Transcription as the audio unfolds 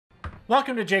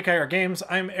Welcome to JKR Games.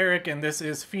 I'm Eric and this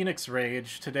is Fenix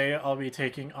Rage. Today I'll be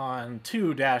taking on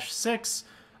 2-6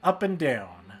 up and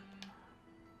down.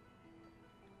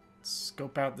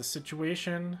 Scope out the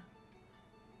situation.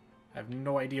 I have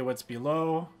no idea what's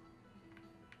below.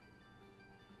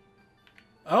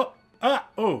 Oh,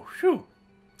 phew.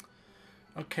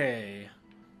 Okay,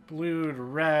 blue to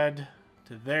red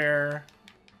to there.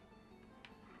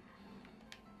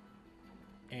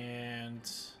 And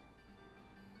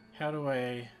how do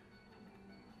I...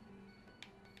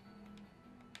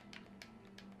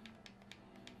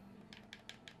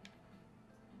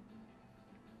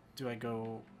 Do I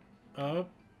go up,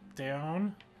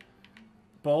 down,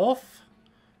 both?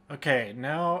 Okay,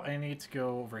 now I need to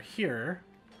go over here.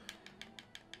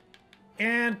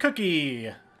 And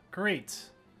cookie! Great.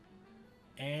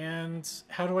 And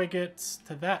how do I get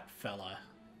to that fella?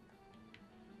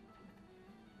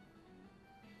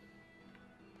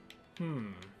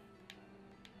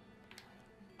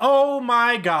 Oh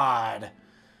my god!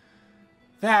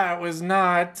 That was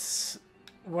not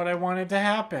what I wanted to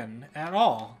happen at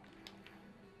all.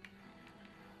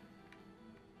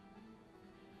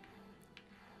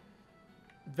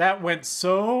 That went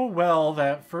so well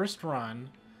that first run,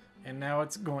 and now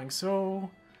it's going so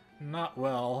not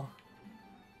well.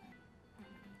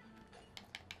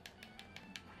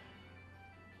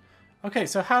 Okay,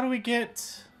 so how do we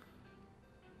get...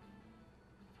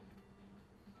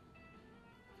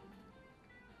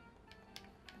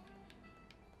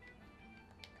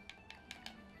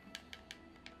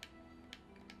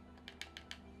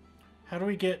 How do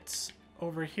we get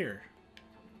over here?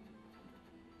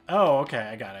 Oh, okay,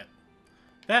 I got it.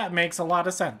 That makes a lot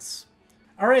of sense.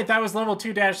 Alright, that was level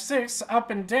 2-6,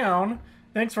 up and down.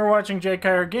 Thanks for watching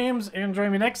JKR Games, and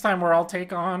join me next time where I'll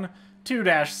take on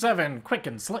 2-7, quick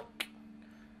and slick.